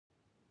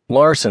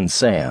Larson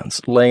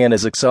Sands lay in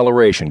his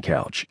acceleration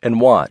couch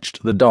and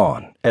watched the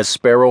dawn as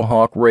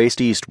Sparrowhawk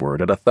raced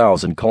eastward at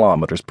 1,000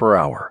 kilometers per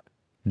hour.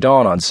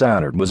 Dawn on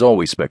Saturn was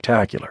always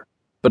spectacular,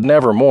 but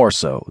never more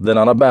so than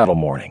on a battle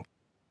morning.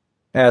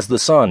 As the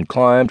sun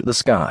climbed the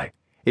sky,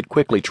 it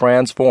quickly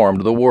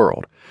transformed the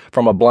world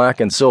from a black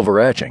and silver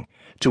etching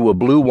to a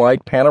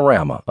blue-white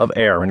panorama of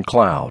air and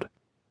cloud.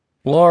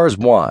 Lars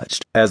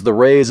watched as the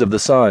rays of the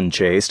sun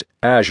chased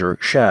azure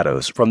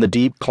shadows from the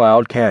deep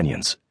cloud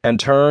canyons and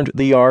turned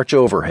the arch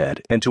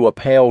overhead into a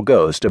pale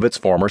ghost of its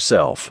former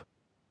self.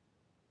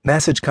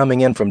 "Message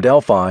coming in from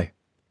Delphi."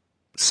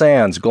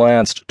 Sands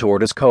glanced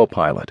toward his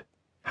co-pilot.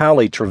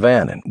 Hallie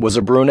Trevannon was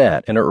a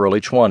brunette in her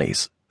early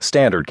 20s,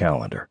 standard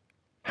calendar.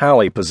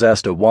 Hallie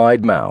possessed a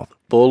wide mouth,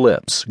 full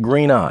lips,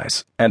 green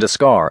eyes, and a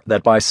scar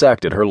that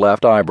bisected her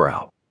left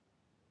eyebrow.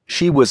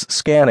 She was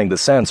scanning the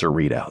sensor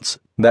readouts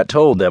that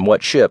told them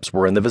what ships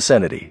were in the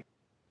vicinity.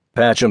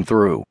 "Patch 'em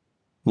through,"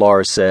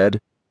 Lars said.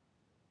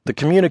 The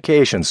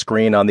communication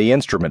screen on the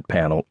instrument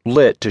panel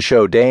lit to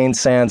show Dane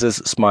Sands'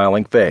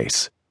 smiling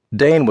face.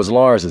 Dane was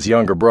Lars's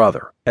younger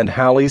brother and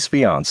Hallie's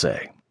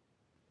fiancé.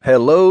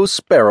 "Hello,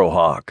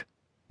 Sparrowhawk,"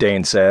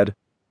 Dane said.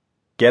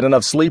 "Get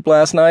enough sleep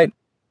last night?"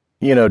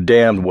 "You know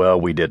damned well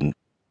we didn't,"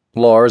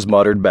 Lars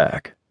muttered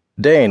back.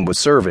 Dane was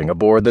serving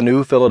aboard the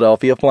new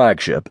Philadelphia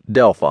flagship,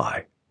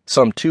 Delphi,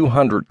 some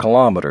 200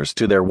 kilometers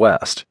to their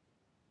west.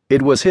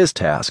 It was his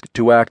task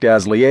to act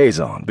as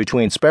liaison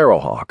between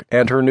Sparrowhawk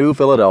and her new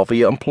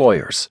Philadelphia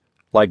employers.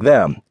 Like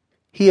them,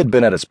 he had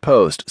been at his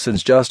post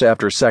since just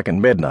after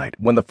second midnight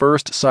when the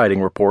first sighting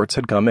reports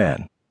had come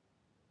in.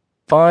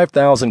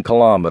 5,000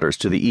 kilometers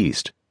to the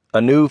east,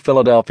 a new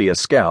Philadelphia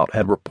scout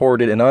had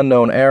reported an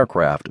unknown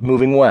aircraft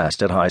moving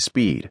west at high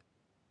speed.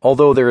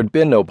 Although there had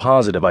been no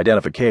positive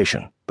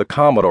identification, the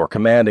Commodore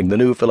commanding the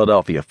new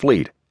Philadelphia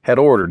fleet had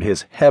ordered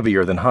his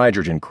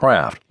heavier-than-hydrogen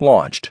craft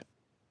launched.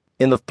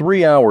 In the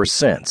 3 hours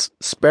since,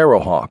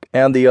 Sparrowhawk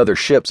and the other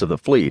ships of the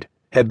fleet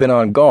had been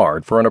on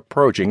guard for an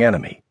approaching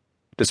enemy.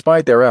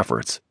 Despite their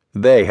efforts,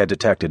 they had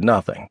detected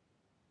nothing.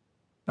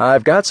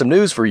 "I've got some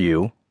news for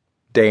you,"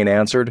 Dane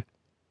answered.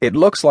 "It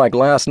looks like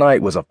last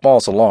night was a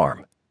false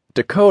alarm.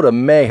 Dakota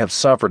may have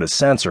suffered a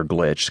sensor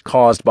glitch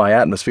caused by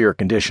atmospheric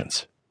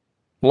conditions."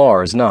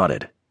 Lars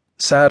nodded.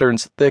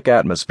 Saturn's thick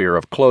atmosphere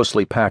of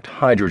closely packed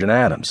hydrogen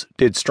atoms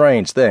did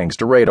strange things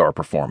to radar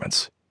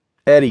performance.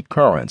 Eddy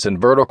currents and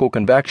vertical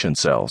convection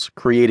cells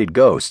created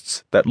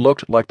ghosts that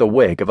looked like the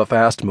wake of a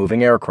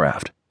fast-moving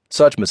aircraft.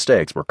 Such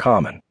mistakes were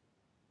common.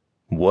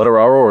 "What are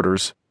our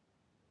orders?"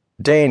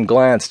 Dane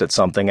glanced at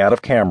something out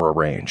of camera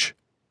range.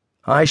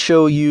 "I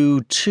show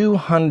you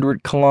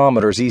 200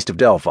 kilometers east of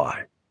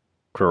Delphi."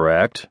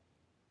 "Correct."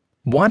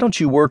 "Why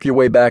don't you work your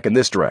way back in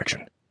this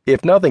direction?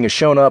 If nothing has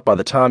shown up by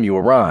the time you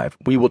arrive,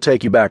 we will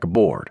take you back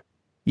aboard.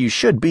 You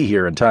should be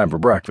here in time for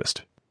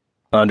breakfast."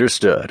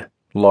 "Understood,"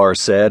 Lars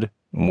said.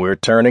 "We're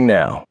turning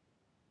now."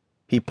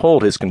 He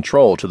pulled his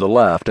control to the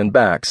left and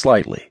back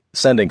slightly,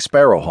 sending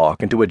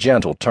Sparrowhawk into a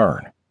gentle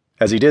turn.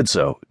 As he did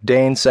so,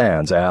 Dane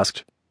Sands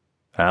asked,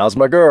 "How's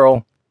my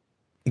girl?"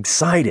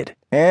 "Excited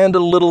and a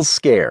little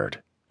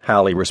scared,"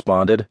 Hallie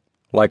responded.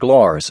 Like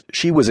Lars,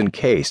 she was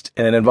encased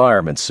in an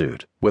environment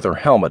suit, with her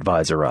helmet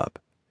visor up.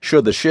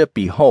 Should the ship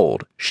be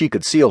holed, she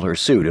could seal her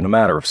suit in a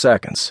matter of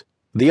seconds.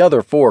 The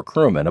other 4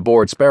 crewmen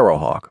aboard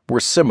Sparrowhawk were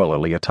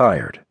similarly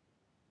attired.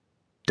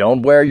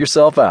 "Don't wear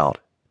yourself out,"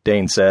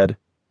 Dane said.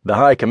 "The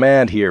High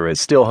Command here is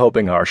still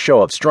hoping our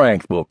show of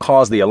strength will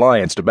cause the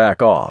Alliance to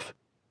back off.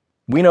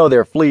 We know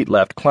their fleet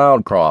left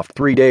Cloudcroft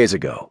 3 days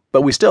ago,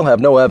 but we still have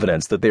no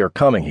evidence that they are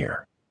coming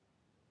here."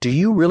 "Do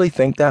you really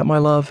think that, my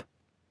love?"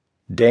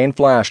 Dane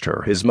flashed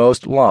her his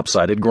most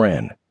lopsided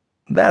grin.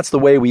 "That's the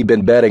way we've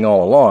been betting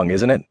all along,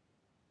 isn't it?"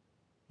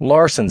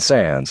 Larson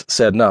Sands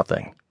said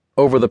nothing.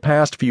 Over the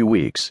past few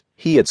weeks,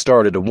 he had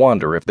started to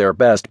wonder if their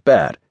best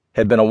bet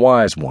had been a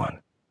wise one.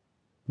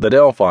 The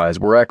Delphis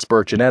were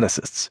expert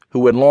geneticists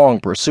who had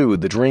long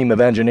pursued the dream of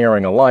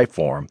engineering a life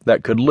form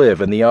that could live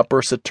in the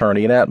upper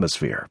Saturnian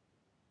atmosphere.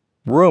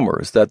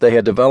 Rumors that they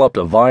had developed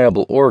a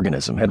viable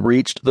organism had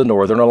reached the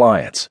Northern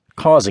Alliance,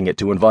 causing it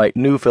to invite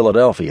New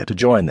Philadelphia to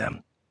join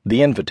them.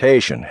 The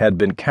invitation had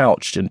been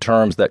couched in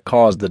terms that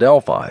caused the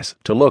Delphis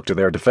to look to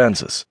their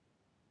defenses.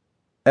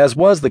 As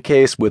was the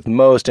case with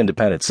most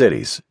independent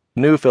cities,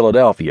 New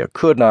Philadelphia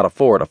could not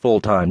afford a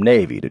full-time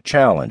navy to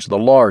challenge the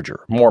larger,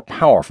 more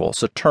powerful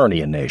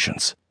Saturnian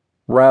nations.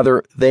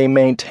 Rather, they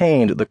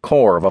maintained the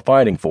core of a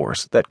fighting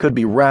force that could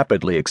be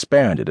rapidly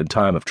expanded in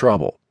time of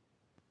trouble.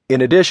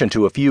 In addition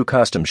to a few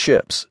custom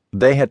ships,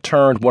 they had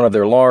turned one of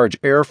their large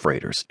air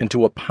freighters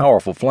into a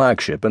powerful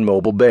flagship and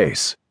mobile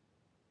base.